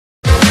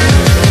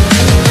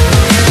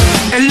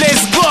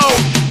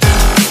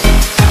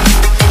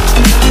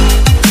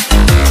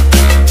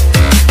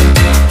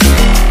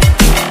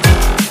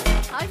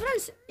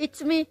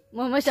me,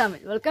 Muhammad Shamil.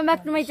 Welcome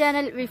back to my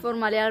channel, V4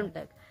 Malayalam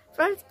Tech.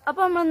 Friends, now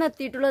we are going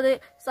to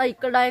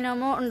cycle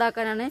dynamo.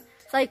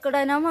 Cycle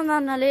dynamo is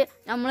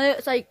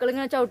a cycling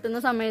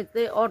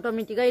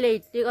automatically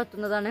light. You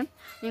can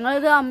see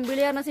the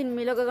umbilical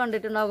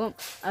cinema.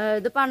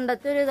 The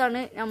Pandatha is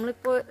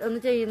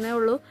this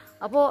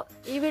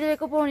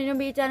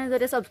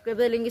video subscribe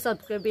the link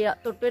subscribe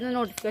the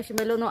notification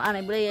bell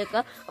enable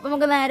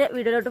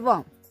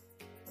video.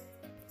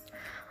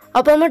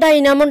 അപ്പോൾ നമ്മൾ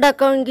Dynamo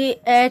ഉണ്ടാക്കാമെങ്കിൽ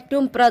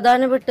ഏറ്റവും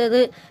പ്രധാനപ്പെട്ടത്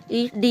ഈ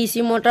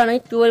DC മോട്ടറാണ്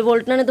 12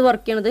 വോൾട്ടിനാണ് ഇത്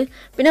work ചെയ്യുന്നത്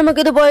പിന്നെ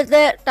നമുക്ക്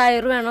ഇതുപോലത്തെ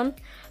ടയർ വേണം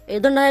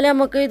ഇതുണ്ടായാലേ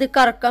നമുക്ക് ഇത്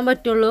കറക്കാൻ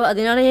പറ്റുള്ളൂ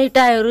അതിനാണ് ഞാൻ ഈ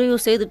ടയർ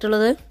യൂസ്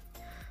ചെയ്തിട്ടുള്ളത്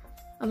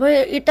അപ്പോൾ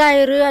ഈ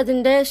ടയർ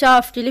അതിന്റെ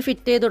ഷാഫ്റ്റിൽ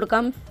ഫിറ്റ് ചെയ്ത്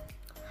കൊടുക്കാം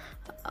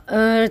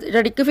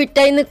റെഡിക്ക് ഫിറ്റ്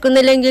ആയി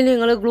നിൽക്കുന്നില്ലെങ്കിൽ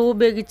നിങ്ങൾ ഗ്ലൂ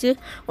ഉപയോഗിച്ച്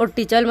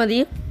ഒട്ടിച്ചാൽ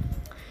മതി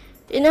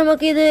ഇനി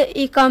നമുക്ക് ഇത്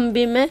ഈ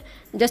കമ്പിമേ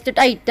ജസ്റ്റ്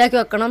ടൈറ്റ് ആക്കി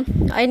വെക്കണം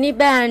അതിന് ഈ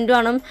ബാൻഡ്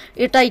വേണം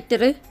ഈ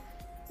ടൈറ്റർ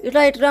This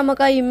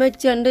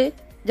is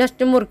just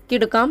a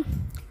murkidakam.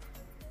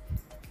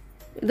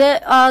 The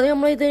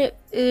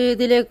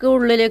Dileko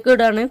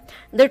Lekudane.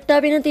 The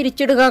Tabina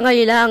Tirichidanga,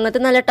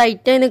 Angatana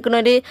tight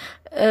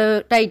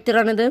and tighter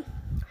another.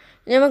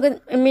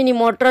 Mini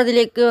motor the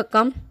lake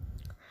come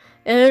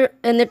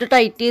and the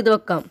tighty the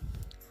come.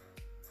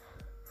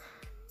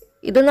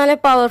 This is a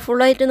powerful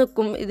light in the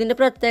cum, is in the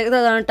protect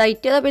the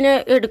tight up in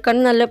a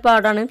canal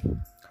pardon.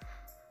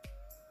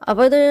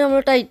 അപ്പോൾ ഇത് നമ്മൾ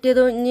tight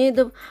ചെയ്തു ഇനി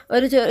ഇത്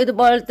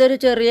ഇതുപോലത്തെ ഒരു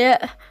ചെറിയ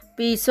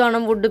piece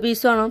വേണം വുഡ്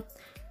പീസ് വേണം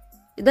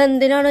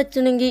ഇതെന്തിനാണ്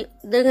വെച്ചിട്ടുണ്ടെങ്കിൽ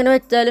ഇതിങ്ങനെ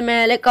വെച്ചാൽ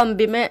മേലെ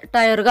കമ്പിമേ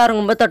ടയർ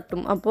കറങ്ങുമ്പോൾ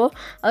തട്ടും അപ്പോൾ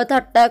അത്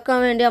തട്ടാക്കാൻ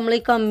വേണ്ടി നമ്മൾ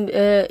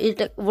ഈ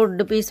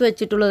വുഡ് പീസ്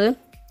വെച്ചിട്ടുള്ളത്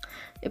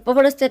ഇപ്പോൾ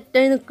ഇവിടെ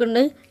സെറ്റായി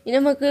നിൽക്കുന്നുണ്ട് ഇനി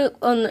നമുക്ക്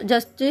ഒന്ന്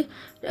ജസ്റ്റ്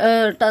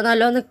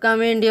നല്ലോണം നിൽക്കാൻ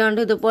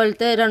വേണ്ടിയാണ്ട്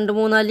ഇതുപോലത്തെ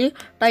 2-3-4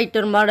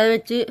 ടൈറ്റർമാടെ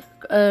വെച്ച്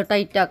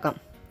ടൈറ്റ് ആക്കാം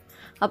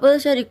അപ്പോൾ ഇത്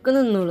ശരിക്കും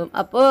നിന്നോളും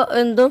അപ്പോൾ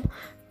എന്തും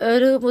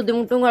ഒരു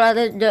ബുദ്ധിമുട്ടും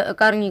കൂടാതെ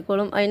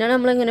കറങ്ങിക്കോളും അതിനാണ്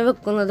നമ്മൾ ഇങ്ങനെ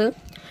വെക്കുന്നത്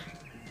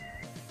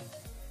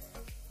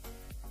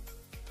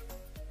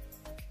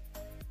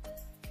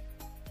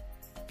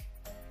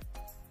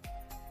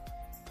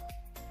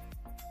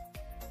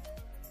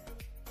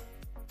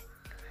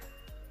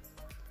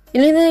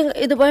ഇനി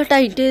ഇതുപോലെ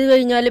ടൈറ്റ് ചെയ്ത്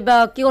കഴിഞ്ഞാൽ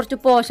ബാക്കി കുറച്ച്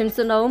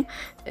പോർഷൻസ് ഉണ്ടാവും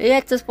ഈ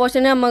എക്സസ്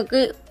പോർഷൻ നമുക്ക്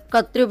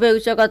കത്തി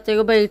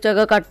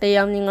ഉപയോഗിച്ചൊക്കെ കട്ട്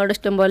ചെയ്യാം നിങ്ങളുടെ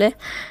ഇഷ്ടം പോലെ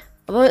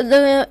അപ്പോൾ ഇത്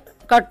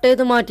കട്ട്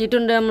ചെയ്ത്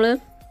മാറ്റിയിട്ടുണ്ട് നമ്മൾ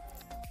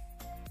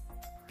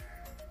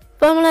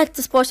ഇപ്പോൾ നമ്മൾ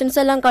എക്സസ് പോർഷൻസ്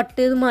എല്ലാം കട്ട്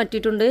ചെയ്ത്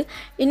മാറ്റിയിട്ടുണ്ട്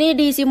ഇനി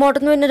DC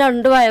മോട്ടറിന് പിന്നെ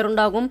 2 വയർ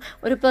ഉണ്ടാകും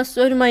ഒരു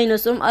പ്ലസും ഒരു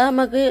മൈനസും അത്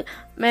നമുക്ക്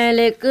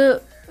മേലേക്ക്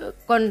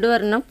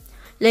കൊണ്ടുവരണം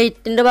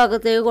ലൈറ്റിൻ്റെ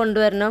ഭാഗത്തേക്ക്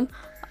കൊണ്ടുവരണം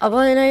അപ്പോൾ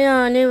അതിനായി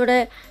ഞാനിവിടെ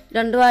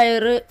 2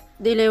 വയർ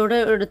ഇതിലൂടെ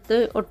എടുത്ത്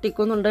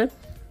ഒട്ടിക്കുന്നുണ്ട്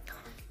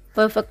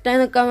പെർഫെക്റ്റായി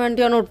നിൽക്കാൻ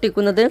വേണ്ടിയാണ്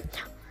ഒട്ടിക്കുന്നത്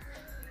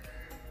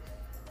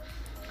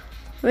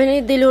പിന്നെ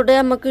ഇതിലൂടെ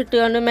നമുക്ക്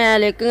ഇട്ടുകൊണ്ട്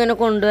മേലേക്ക് ഇങ്ങനെ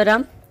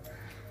കൊണ്ടുവരാം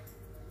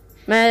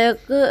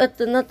മേലേക്ക്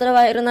എത്തുന്ന അത്ര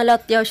വയർ നല്ല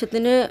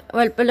അത്യാവശ്യത്തിന്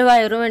വലുപ്പമുള്ള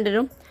വയർ വേണ്ടി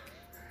വരും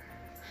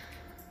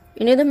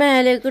ഇനി ഇത്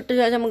മേലേക്ക് ഇട്ട്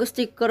നമുക്ക്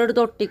സ്റ്റിക്കർ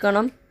എടുത്ത്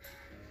ഒട്ടിക്കണം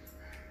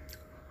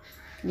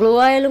ഗ്ലൂ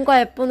ആയാലും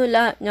കുഴപ്പമൊന്നുമില്ല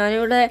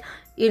ഞാനിവിടെ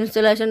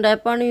ഇൻസുലേഷൻ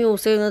ടേപ്പാണ്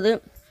യൂസ് ചെയ്യുന്നത്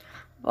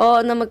അപ്പോൾ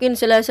നമുക്ക്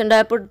ഇൻസുലേഷൻ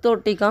ടേപ്പ് എടുത്ത്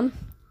ഒട്ടിക്കാം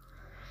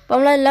അപ്പോൾ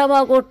നമ്മളെല്ലാ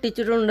ഭാഗവും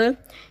ഒട്ടിച്ചിട്ടുണ്ട്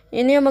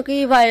ഇനി നമുക്ക്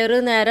ഈ വയർ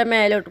നേരെ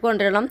മേലോട്ട്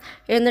കൊണ്ടുവരണം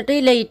എന്നിട്ട്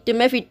ഈ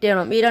ലൈറ്റുമേ ഫിറ്റ്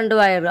ചെയ്യണം ഈ 2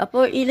 വയർ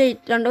അപ്പോൾ ഈ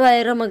 2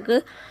 വയർ നമുക്ക്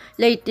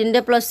ലൈറ്റിൻ്റെ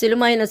പ്ലസ്സിലും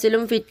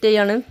മൈനസിലും ഫിറ്റ്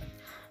ചെയ്യാണ്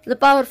ഇത്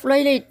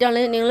പവർഫുള്ളായി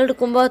ലൈറ്റാണ് നിങ്ങൾ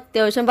എടുക്കുമ്പോൾ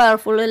അത്യാവശ്യം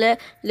പവർഫുള്ളിൽ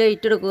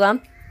ലൈറ്റ് എടുക്കുക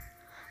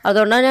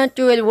അതുകൊണ്ടാണ് ഞാൻ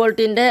 12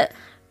 വോൾട്ടിൻ്റെ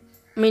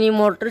മിനി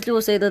മോട്ടർ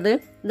ചൂസ് ചെയ്തത്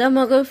ഇത്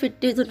നമുക്ക്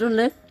ഫിറ്റ്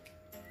ചെയ്തിട്ടുണ്ട്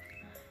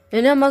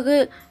ഇനി നമുക്ക്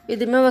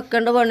ഇതിമേ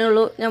വെക്കേണ്ട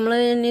പണിയുള്ളൂ നമ്മൾ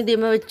ഇനി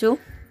ഇതിമേ വെച്ചു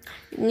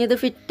ഇനി ഇത്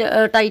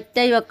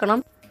ടൈറ്റായി വെക്കണം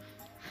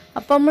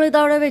അപ്പോൾ നമ്മൾ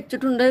ഇതവിടെ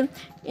വെച്ചിട്ടുണ്ട്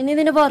ഇനി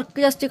ഇതിൻ്റെ വർക്ക്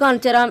ജസ്റ്റ്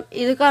കാണിച്ചു തരാം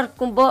ഇത്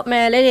കറക്കുമ്പോൾ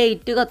മേലെ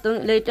ലൈറ്റ്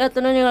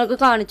കത്തുന്നത് നിങ്ങൾക്ക്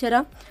കാണിച്ചു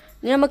തരാം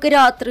ഇനി നമുക്ക്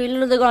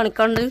രാത്രിയിലുള്ളത്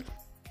കാണിക്കാണ്ട്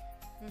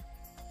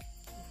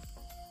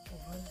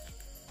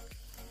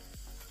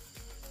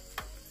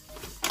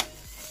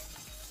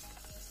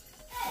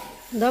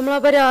ഇത്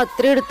നമ്മളപ്പോൾ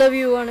രാത്രി എടുത്ത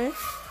വ്യൂ ആണ്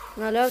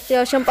നല്ല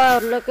അത്യാവശ്യം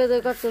പവറിലൊക്കെ ഇത്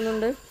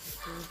കത്തുന്നുണ്ട്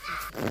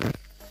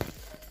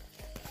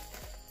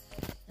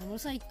നമ്മൾ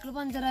സൈക്കിൾ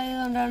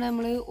പഞ്ചറായതുകൊണ്ടാണ്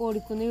നമ്മൾ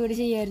ഓടിക്കുന്ന വീട്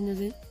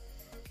ചെയ്യാറുന്നത്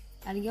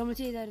അല്ലെങ്കിൽ നമ്മൾ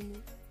ചെയ്തായിരുന്നു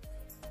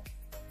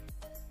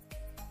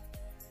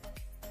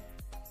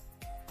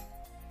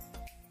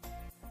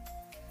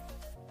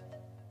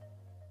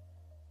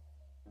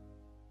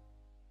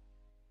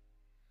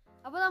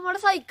അപ്പോൾ നമ്മുടെ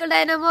സൈക്കിൾ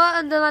ഡൈനാമോ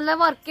എന്താ നല്ല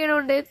വർക്ക്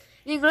ചെയ്യണോണ്ട്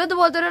നിങ്ങൾ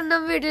ഇതുപോലത്തെ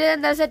ഒരെണ്ണം വീട്ടിൽ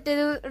എന്താ സെറ്റ്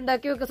ചെയ്ത്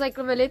ഉണ്ടാക്കി വെക്കുക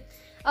സൈക്കിൾ മേലെ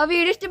ആ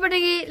വീഡിയോ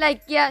ഇഷ്ടപ്പെട്ടെങ്കിൽ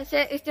ലൈക്ക്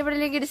ചെയ്യുക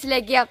ഇഷ്ടപ്പെട്ടില്ലെങ്കിൽ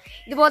ഡിസ്ലൈക്ക് ചെയ്യാം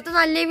ഇതുപോലത്തെ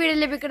നല്ല വീഡിയോ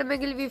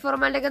ലഭിക്കണമെങ്കിൽ V4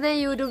 Malayalam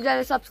YouTube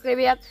channel subscribe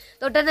ചെയ്യാം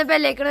തൊട്ടന്നെ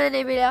ബെല്ലൈക്കൺ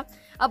എനേബിൾ ചെയ്യാം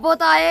അപ്പോൾ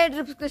താഴെ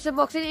ഡിസ്ക്രിപ്ഷൻ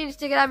ബോക്സിൽ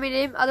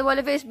ഇൻസ്റ്റാഗ്രാമിന്റെയും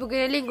അതുപോലെ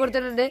ഫേസ്ബുക്കിന്റെയും ലിങ്ക്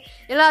കൊടുത്തിട്ടുണ്ട്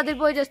നിങ്ങൾ അതിൽ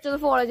പോയി ജസ്റ്റ്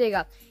ഒന്ന് ഫോളോ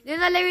ചെയ്യുക ഇനി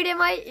നല്ല വീഡിയോ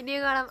ആയി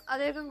ഇനിയും കാണാം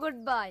അതേക്കും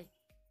ഗുഡ് ബൈ